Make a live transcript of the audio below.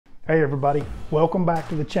Hey everybody, welcome back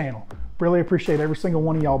to the channel. Really appreciate every single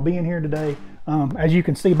one of y'all being here today. As you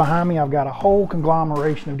can see behind me, I've got a whole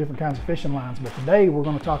conglomeration of different kinds of fishing lines, but today we're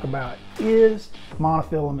going to talk about, is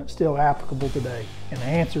monofilament still applicable today? And the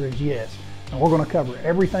answer is yes. And we're going to cover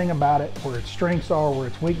everything about it, where its strengths are, where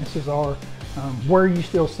its weaknesses are, where you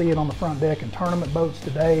still see it on the front deck in tournament boats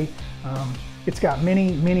today. It's got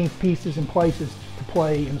many pieces and places to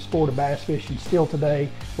play in the sport of bass fishing still today.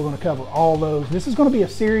 We're going to cover all those. This is going to be a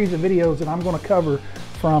series of videos that I'm going to cover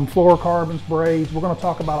from fluorocarbons, braids. We're going to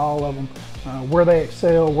talk about all of them, where they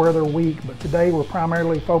excel, where they're weak. But today we're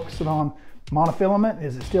primarily focusing on monofilament.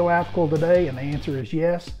 Is it still applicable today? And the answer is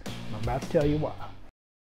yes. I'm about to tell you why.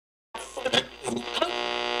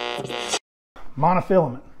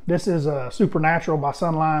 Monofilament. This is Supernatural by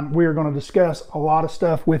Sunline. We're going to discuss a lot of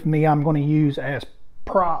stuff with me I'm going to use as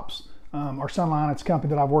props. Or Sunline, it's a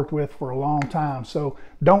company that I've worked with for a long time. So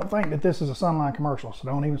don't think that this is a Sunline commercial. So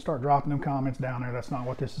don't even start dropping them comments down there. That's not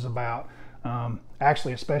what this is about.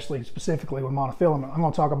 Actually, especially specifically with monofilament, I'm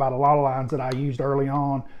going to talk about a lot of lines that I used early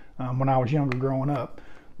on when I was younger growing up.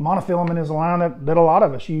 Monofilament is a line that a lot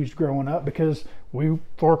of us used growing up because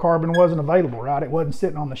fluorocarbon wasn't available, right? It wasn't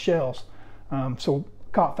sitting on the shelves. So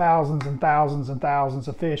caught thousands and thousands and thousands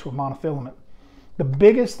of fish with monofilament. The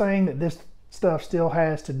biggest thing that this stuff still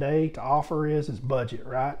has today to offer is budget,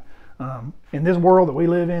 right? In this world that we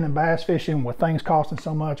live in bass fishing, with things costing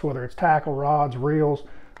so much, whether it's tackle, rods, reels,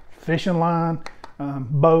 fishing line,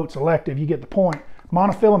 boats, elective, you get the point.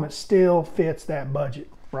 Monofilament still fits that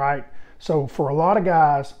budget, right? So for a lot of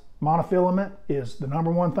guys, monofilament is the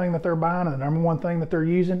number one thing that they're buying and the number one thing that they're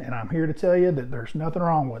using, and I'm here to tell you that there's nothing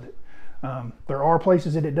wrong with it. There are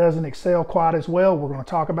places that it doesn't excel quite as well. We're going to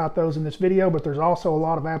talk about those in this video, but there's also a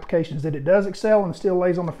lot of applications that it does excel and still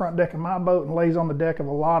lays on the front deck of my boat and lays on the deck of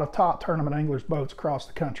a lot of top tournament anglers' boats across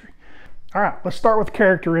the country. All right, let's start with the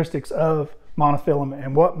characteristics of monofilament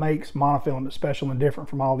and what makes monofilament special and different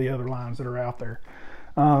from all the other lines that are out there.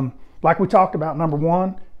 Like we talked about, number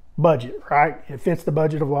one, budget, right? It fits the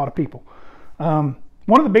budget of a lot of people.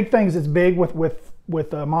 One of the big things that's big with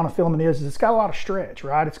monofilament is it's got a lot of stretch,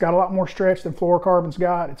 right? It's got a lot more stretch than fluorocarbon's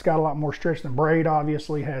got. It's got a lot more stretch than braid,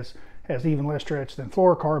 obviously has even less stretch than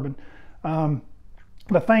fluorocarbon.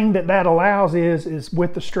 The thing that allows is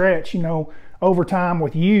with the stretch, you know, over time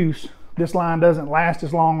with use, this line doesn't last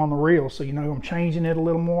as long on the reel. So, you know, I'm changing it a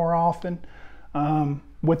little more often.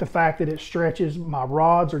 With the fact that it stretches, my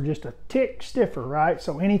rods are just a tick stiffer, right?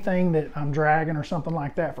 So anything that I'm dragging or something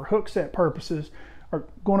like that for hook set purposes are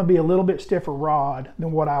going to be a little bit stiffer rod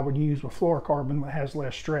than what I would use with fluorocarbon that has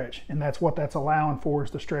less stretch. And that's what that's allowing for,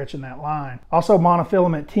 is the stretch in that line. Also,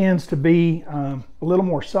 monofilament tends to be a little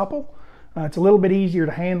more supple. It's a little bit easier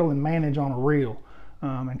to handle and manage on a reel.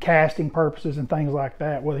 And casting purposes and things like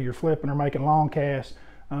that, whether you're flipping or making long casts,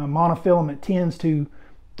 monofilament tends to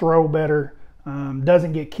throw better.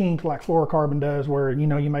 Doesn't get kinked like fluorocarbon does, where, you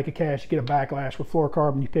know, you make a cast, you get a backlash. With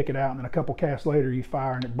fluorocarbon, you pick it out, and then a couple casts later you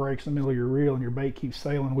fire and it breaks in the middle of your reel and your bait keeps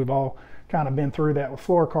sailing. We've all kind of been through that with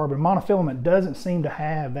fluorocarbon. Monofilament doesn't seem to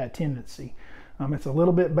have that tendency. It's a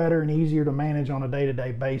little bit better and easier to manage on a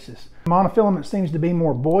day-to-day basis. Monofilament seems to be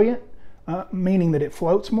more buoyant, meaning that it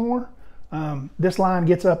floats more. This line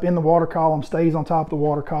gets up in the water column, stays on top of the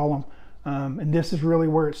water column. And this is really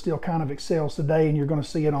where it still kind of excels today, and you're going to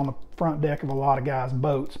see it on the front deck of a lot of guys'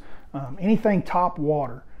 boats. Anything top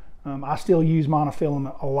water, I still use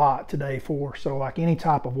monofilament a lot today for. So like any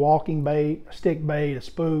type of walking bait, a stick bait, a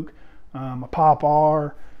spook, a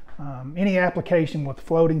pop-R, any application with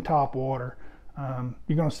floating top water,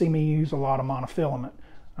 you're going to see me use a lot of monofilament.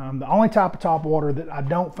 The only type of top water that I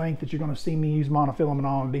don't think that you're going to see me use monofilament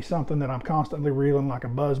on would be something that I'm constantly reeling, like a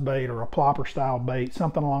buzz bait or a plopper style bait,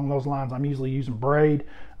 something along those lines. I'm usually using braid.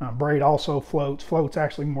 Braid also floats. Floats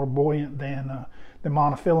actually more buoyant than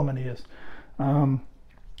monofilament is.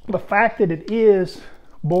 The fact that it is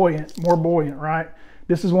buoyant, more buoyant, right?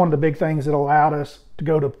 This is one of the big things that allowed us to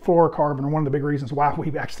go to fluorocarbon, or one of the big reasons why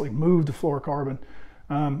we've actually moved to fluorocarbon.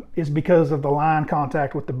 Is because of the line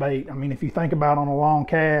contact with the bait. I mean, if you think about on a long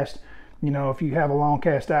cast, you know, if you have a long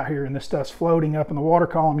cast out here and this stuff's floating up in the water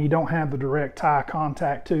column, you don't have the direct tie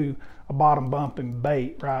contact to a bottom bumping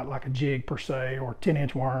bait, right? Like a jig per se, or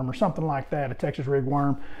 10-inch worm or something like that, a Texas rig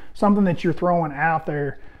worm, something that you're throwing out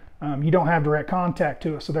there. You don't have direct contact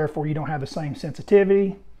to it, so therefore you don't have the same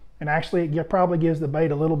sensitivity. And actually it probably gives the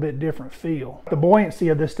bait a little bit different feel. The buoyancy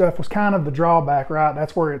of this stuff was kind of the drawback, right?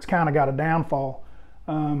 That's where it's kind of got a downfall.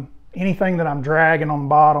 Anything that I'm dragging on the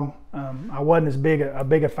bottom, I wasn't as big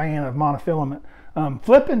a fan of monofilament.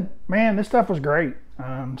 Flipping, man, this stuff was great.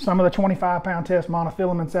 Some of the 25-pound test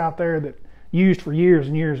monofilaments out there that used for years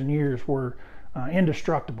and years and years were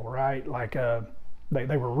indestructible, right? Like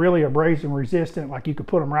they were really abrasion resistant. Like you could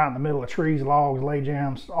put them right in the middle of trees, logs, lay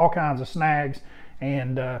jams, all kinds of snags,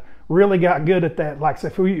 and really got good at that. Like so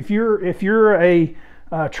if you're a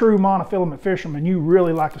true monofilament fisherman, you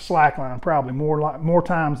really like to slackline probably more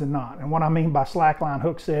times than not. And what I mean by slackline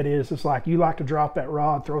hook set is it's like you like to drop that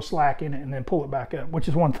rod, throw slack in it, and then pull it back up, which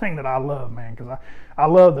is one thing that I love, man, because I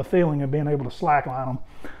love the feeling of being able to slackline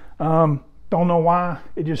them. Don't know why,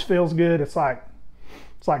 it just feels good. It's like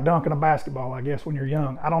dunking a basketball, I guess, when you're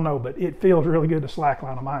young. I don't know, but it feels really good to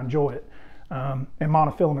slackline them. I enjoy it. And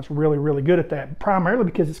monofilament's really, really good at that, primarily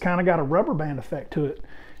because it's kind of got a rubber band effect to it.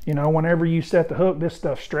 You know, whenever you set the hook, this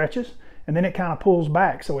stuff stretches and then it kind of pulls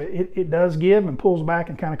back. So it does give and pulls back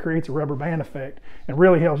and kind of creates a rubber band effect and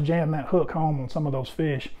really helps jam that hook home on some of those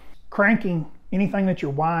fish. Cranking, anything that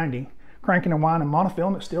you're winding, cranking and winding,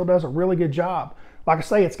 monofilament still does a really good job. Like I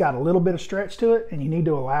say, it's got a little bit of stretch to it and you need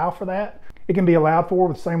to allow for that. It can be allowed for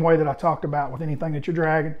the same way that I talked about with anything that you're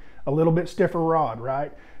dragging, a little bit stiffer rod,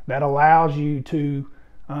 right? That allows you to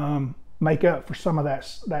make up for some of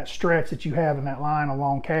that stretch that you have in that line on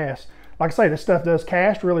long cast. Like I say, this stuff does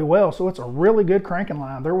cast really well, so it's a really good cranking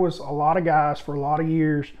line. There was a lot of guys for a lot of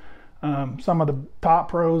years, some of the top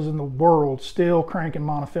pros in the world still cranking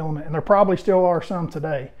monofilament, and there probably still are some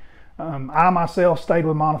today. I myself stayed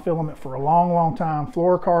with monofilament for a long, long time.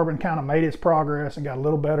 Fluorocarbon kind of made its progress and got a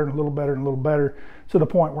little better and a little better and a little better to the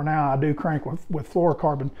point where now I do crank with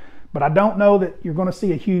fluorocarbon. But I don't know that you're going to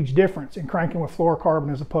see a huge difference in cranking with fluorocarbon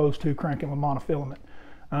as opposed to cranking with monofilament.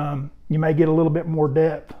 You may get a little bit more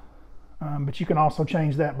depth, but you can also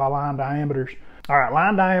change that by line diameters. All right,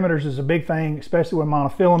 line diameters is a big thing, especially with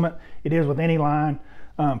monofilament. It is with any line.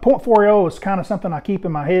 0.40 is kind of something I keep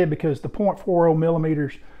in my head because the 0.40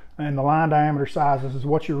 millimeters and the line diameter sizes is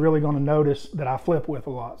what you're really going to notice that I flip with a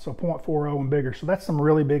lot. So 0.40 and bigger. So that's some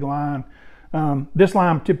really big line. This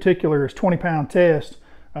line in particular is 20-pound test,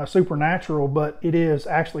 Supernatural, but it is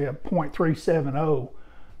actually a 0.370.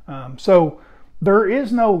 So there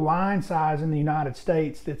is no line size in the United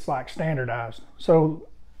States that's like standardized. So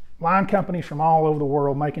line companies from all over the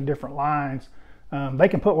world making different lines, they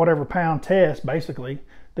can put whatever pound test basically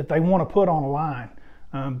that they want to put on a line.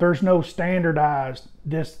 There's no standardized,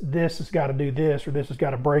 this has got to do this or this has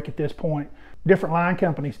got to break at this point. Different line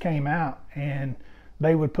companies came out and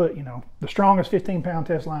they would put, you know, the strongest 15-pound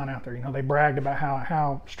test line out there. You know, they bragged about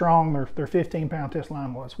how strong their 15-pound test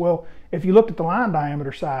line was. Well, if you looked at the line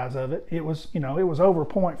diameter size of it, it was, you know, it was over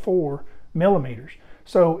 0.4 millimeters.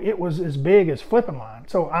 So it was as big as flipping line.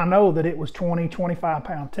 So I know that it was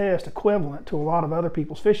 25-pound test equivalent to a lot of other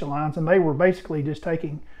people's fishing lines, and they were basically just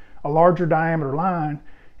taking a larger diameter line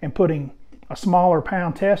and putting a smaller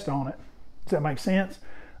pound test on it. Does that make sense?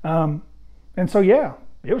 And so yeah,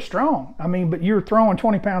 it was strong. I mean, but you're throwing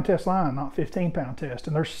 20-pound test line, not 15-pound test,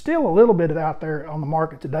 and there's still a little bit out there on the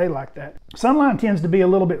market today like that. Sunline tends to be a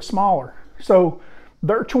little bit smaller, so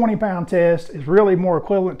their 20-pound test is really more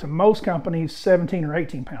equivalent to most companies' 17 or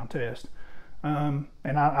 18-pound test. And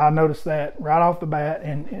I noticed that right off the bat,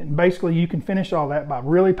 and basically you can finish all that by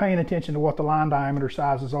really paying attention to what the line diameter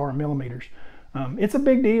sizes are in millimeters. It's a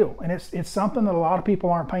big deal, and it's something that a lot of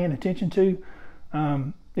people aren't paying attention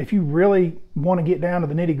to. If you really want to get down to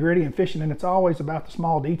the nitty gritty in fishing, and it's always about the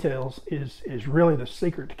small details, is really the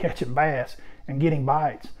secret to catching bass and getting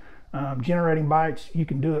bites. Generating bites, you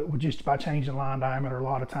can do it with just by changing line diameter a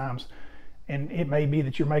lot of times. And it may be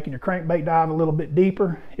that you're making your crankbait dive a little bit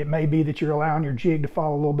deeper. It may be that you're allowing your jig to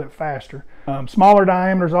fall a little bit faster. Smaller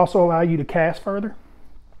diameters also allow you to cast further.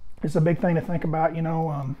 It's a big thing to think about, you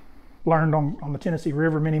know. Learned on the Tennessee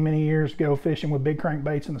River many years ago fishing with big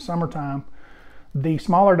crankbaits in the summertime. The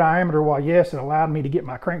smaller diameter, while yes, it allowed me to get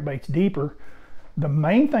my crankbaits deeper, the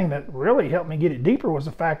main thing that really helped me get it deeper was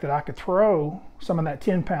the fact that I could throw some of that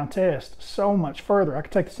 10-pound test so much further. I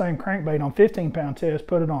could take the same crankbait on 15-pound test,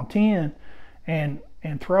 put it on 10, and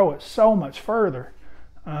throw it so much further.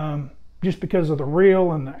 Just because of the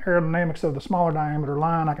reel and the aerodynamics of the smaller diameter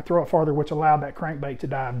line, I could throw it farther, which allowed that crankbait to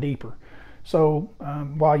dive deeper. So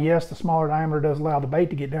while yes, the smaller diameter does allow the bait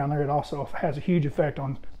to get down there, it also has a huge effect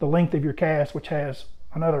on the length of your cast, which has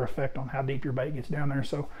another effect on how deep your bait gets down there.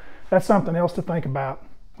 So that's something else to think about.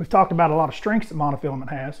 We've talked about a lot of strengths that monofilament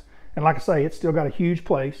has, and like I say, it's still got a huge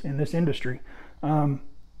place in this industry.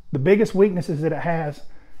 The biggest weaknesses that it has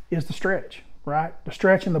is the stretch, right? The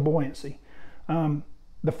stretch and the buoyancy.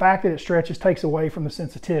 The fact that it stretches takes away from the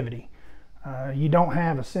sensitivity. You don't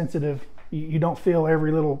have a sensitive, you don't feel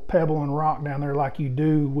every little pebble and rock down there like you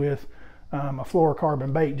do with a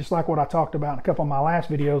fluorocarbon bait, just like what I talked about in a couple of my last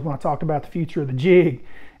videos when I talked about the future of the jig,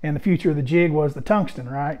 and the future of the jig was the tungsten,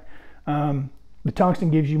 right? The tungsten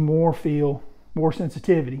gives you more feel more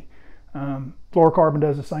sensitivity. Fluorocarbon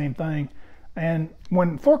does the same thing. And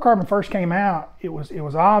when fluorocarbon first came out, it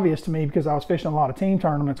was obvious to me, because I was fishing a lot of team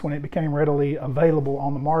tournaments, when it became readily available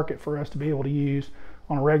on the market for us to be able to use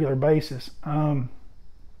on a regular basis.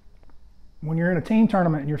 When you're in a team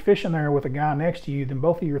tournament and you're fishing there with a guy next to you, then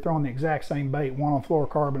both of you are throwing the exact same bait, one on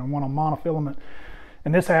fluorocarbon and one on monofilament.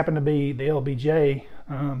 And this happened to be the LBJ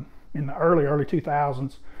in the early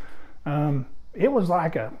 2000s. It was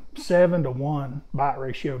like a 7-to-1 bite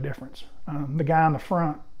ratio difference. The guy in the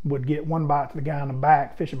front would get one bite to the guy in the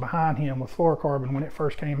back fishing behind him with fluorocarbon when it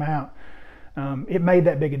first came out. It made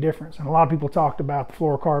that big a difference. And a lot of people talked about the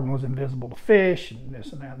fluorocarbon was invisible to fish and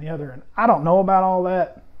this and that and the other. And I don't know about all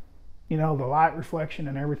that, you know, the light reflection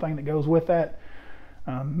and everything that goes with that.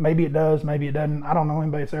 Maybe it does, maybe it doesn't. I don't know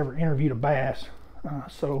anybody that's ever interviewed a bass.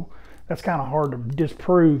 So that's kind of hard to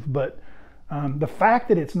disprove. But the fact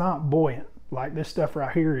that it's not buoyant, like this stuff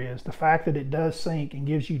right here is, the fact that it does sink and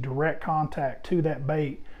gives you direct contact to that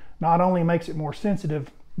bait, not only makes it more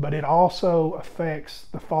sensitive, but it also affects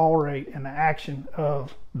the fall rate and the action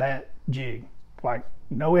of that jig. Like,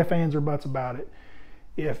 no ifs, ands, or buts about it.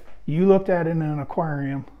 If you looked at it in an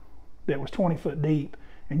aquarium that was 20 foot deep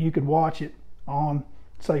and you could watch it on,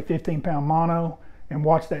 say, 15-pound mono and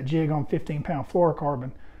watch that jig on 15-pound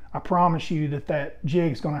fluorocarbon, I promise you that that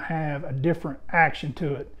jig's going to have a different action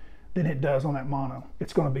to it than it does on that mono.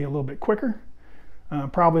 It's going to be a little bit quicker,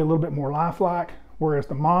 probably a little bit more lifelike, whereas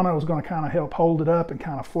the mono is going to kind of help hold it up and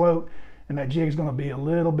kind of float, and that jig is going to be a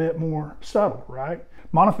little bit more subtle, right?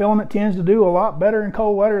 Monofilament tends to do a lot better in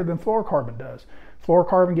cold weather than fluorocarbon does.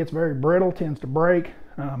 Fluorocarbon gets very brittle, tends to break.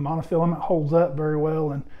 Monofilament holds up very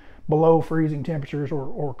well in below freezing temperatures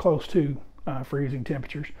or close to freezing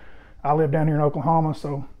temperatures. I live down here in Oklahoma,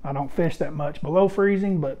 so I don't fish that much below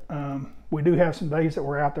freezing, but we do have some days that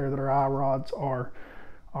we're out there that our eye rods are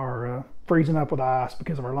freezing up with ice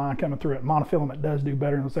because of our line coming through it. Monofilament does do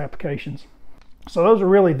better in those applications. So those are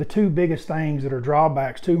really the two biggest things that are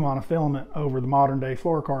drawbacks to monofilament over the modern day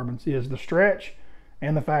fluorocarbons, is the stretch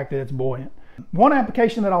and the fact that it's buoyant. One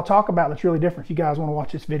application that I'll talk about that's really different, if you guys want to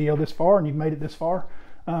watch this video this far and you've made it this far,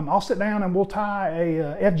 I'll sit down and we'll tie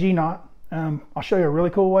a FG knot. I'll show you a really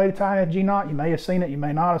cool way to tie an FG knot. You may have seen it, you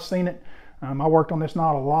may not have seen it. I worked on this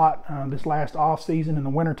knot a lot this last off season in the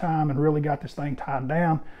winter time and really got this thing tied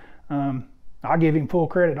down. I'll give him full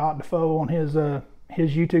credit. Ott Defoe on his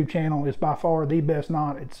YouTube channel is by far the best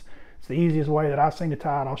knot. It's the easiest way that I've seen to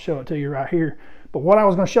tie it. I'll show it to you right here. But what I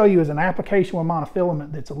was going to show you is an application with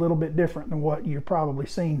monofilament that's a little bit different than what you've probably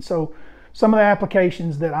seen. So some of the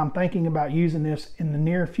applications that I'm thinking about using this in the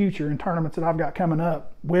near future in tournaments that I've got coming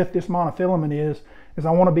up with this monofilament is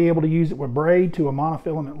I want to be able to use it with braid to a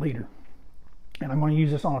monofilament leader. And I'm going to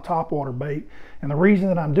use this on a topwater bait. And the reason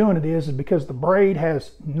that I'm doing it is because the braid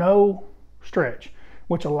has no stretch,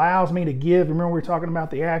 which allows me to give, remember we were talking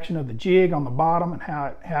about the action of the jig on the bottom and how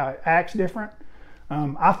it acts different.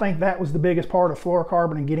 I think that was the biggest part of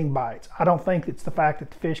fluorocarbon and getting bites. I don't think it's the fact that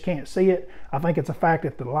the fish can't see it. I think it's the fact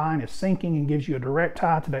that the line is sinking and gives you a direct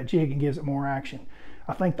tie to that jig and gives it more action.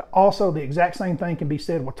 I think that also the exact same thing can be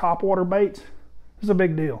said with topwater baits. This is a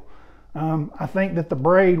big deal. I think that the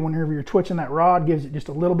braid, whenever you're twitching that rod, gives it just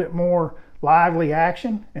a little bit more lively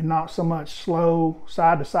action and not so much slow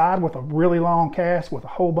side to side with a really long cast with a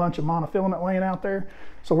whole bunch of monofilament laying out there.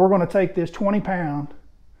 So we're going to take this 20-pound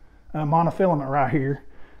monofilament right here,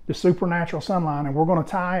 the Supernatural Sunline, and we're going to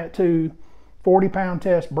tie it to 40-pound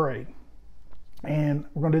test braid. And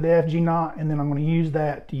we're going to do the FG knot, and then I'm going to use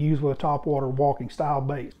that to use with a topwater walking style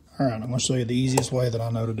bait. All right, I'm going to show you the easiest way that I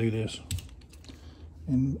know to do this.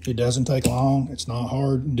 And it doesn't take long. It's not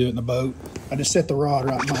hard. Do it in the boat. I just set the rod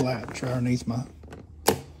right in my lap. It's right underneath my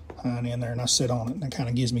hind end there, and I sit on it, and it kind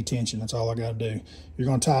of gives me tension. That's all I got to do. You're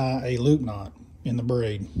going to tie a loop knot in the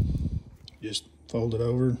braid. Just fold it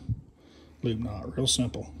over, loop knot, real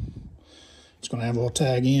simple. It's going to have a little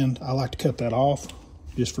tag end. I like to cut that off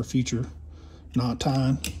just for future knot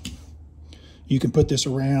tying. You can put this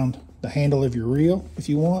around the handle of your reel if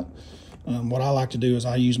you want. What I like to do is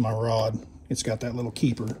I use my rod. It's got that little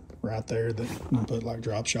keeper right there that you can put like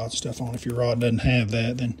drop shots and stuff on. If your rod doesn't have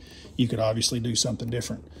that, then you could obviously do something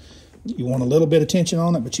different. You want a little bit of tension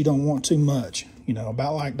on it, but you don't want too much. You know,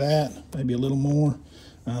 about like that, maybe a little more.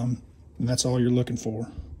 And that's all you're looking for.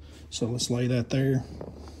 So let's lay that there.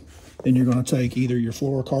 Then you're going to take either your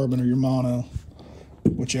fluorocarbon or your mono,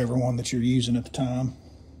 whichever one that you're using at the time.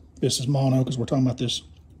 This is mono because we're talking about this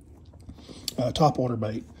topwater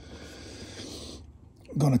bait.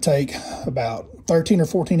 I'm going to take about 13 or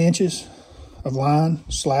 14 inches of line,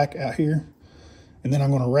 slack out here, and then I'm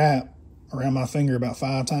going to wrap around my finger about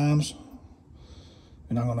 5 times.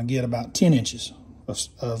 and I'm gonna get about 10 inches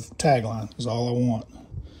of tagline is all I want.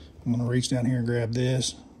 I'm gonna reach down here and grab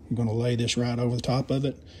this. You're gonna lay this right over the top of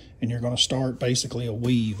it, and you're gonna start basically a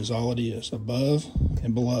weave is all it is, above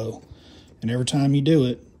and below. And every time you do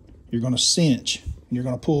it, you're gonna cinch, and you're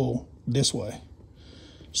gonna pull this way.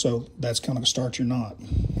 So that's kind of start your knot.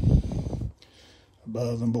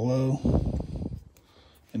 Above and below,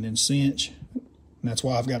 and then cinch. And that's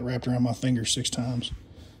why I've got it wrapped around my finger 6 times.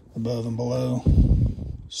 Above and below,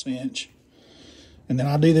 cinch. And then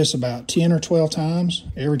I do this about 10 or 12 times.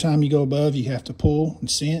 Every time you go above, you have to pull and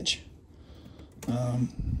cinch.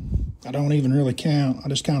 I don't even really count. I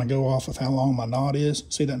just kind of go off of how long my knot is.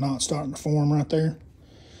 See that knot starting to form right there?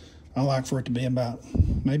 I like for it to be about,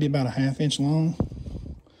 maybe about a 1/2 inch long.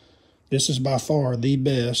 This is by far the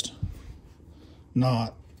best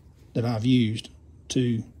knot that I've used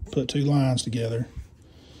to put 2 lines together.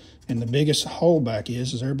 And the biggest holdback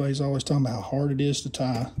is everybody's always talking about how hard it is to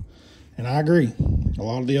tie. And I agree. A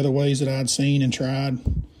lot of the other ways that I'd seen and tried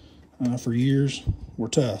for years were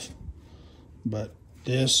tough. But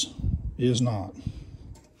this is not.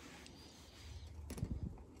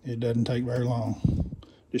 It doesn't take very long.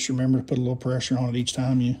 Just remember to put a little pressure on it each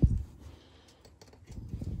time you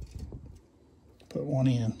put one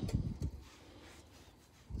in.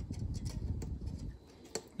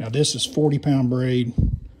 Now this is 40-pound braid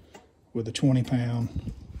with a 20-pound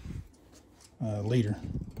leader.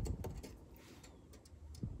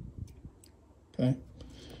 Okay,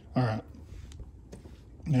 all right.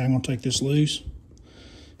 Now I'm going to take this loose,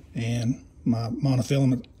 and my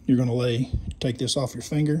monofilament, you're going to take this off your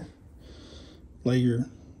finger, lay your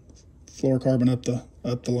fluorocarbon up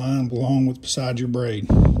the line along with beside your braid.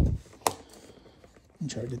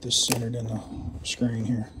 Try to get this centered in the screen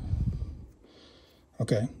here.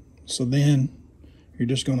 Okay, so then you're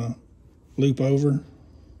just gonna loop over,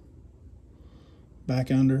 back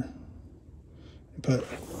under, and put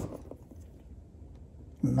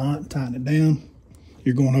a knot, tighten it down.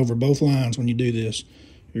 You're going over both lines when you do this.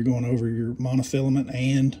 You're going over your monofilament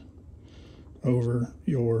and over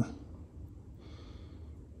your,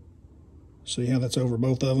 see how that's over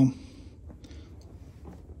both of them?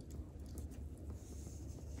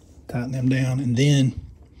 Tighten them down, and then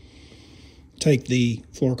take the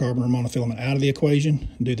fluorocarbon or monofilament out of the equation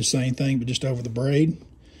and do the same thing, but just over the braid,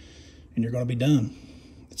 and you're going to be done.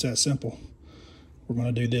 It's that simple. We're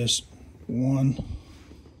going to do this 1,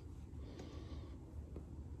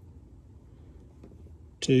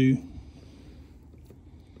 2,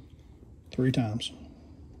 3 times.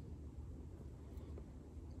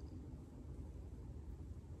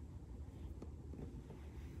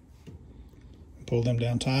 Pull them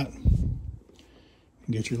down tight.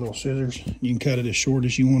 Get your little scissors. You can cut it as short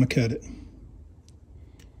as you want to cut it,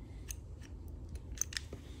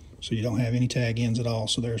 so you don't have any tag ends at all.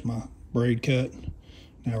 So there's my braid cut.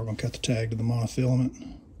 Now we're going to cut the tag to the monofilament,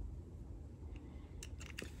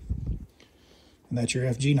 and that's your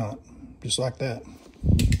FG knot, just like that.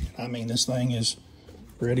 I mean, this thing is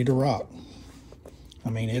ready to rock. I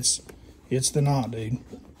mean, it's the knot, dude,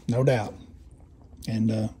 no doubt.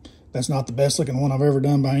 And that's not the best looking one I've ever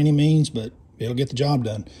done by any means, but it'll get the job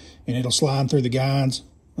done. And it'll slide through the guides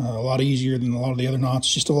a lot easier than a lot of the other knots.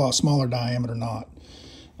 It's just a lot smaller diameter knot.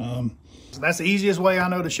 So that's the easiest way I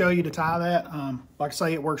know to show you to tie that. Like I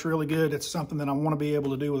say, it works really good. It's something that I want to be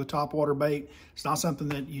able to do with a topwater bait. It's not something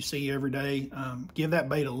that you see every day. Give that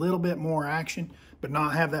bait a little bit more action, but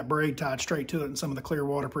not have that braid tied straight to it in some of the clear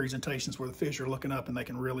water presentations where the fish are looking up and they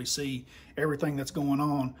can really see everything that's going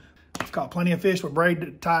on. I've caught plenty of fish with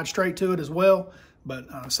braid tied straight to it as well,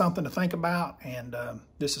 but something to think about. And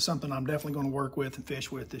this is something I'm definitely going to work with and fish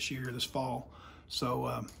with this year, this fall.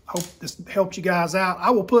 So hope this helped you guys out. I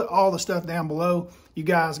will put all the stuff down below. You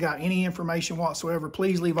guys got any information whatsoever,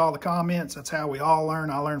 please leave all the comments. That's how we all learn.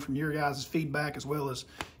 I learn from your guys' feedback as well as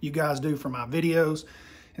you guys do from my videos.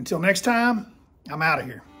 Until next time, I'm out of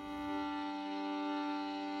here.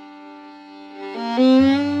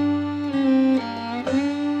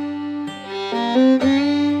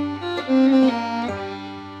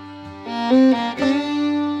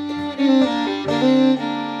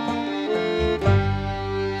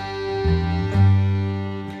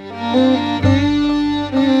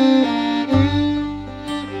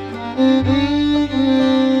 Mm-hmm.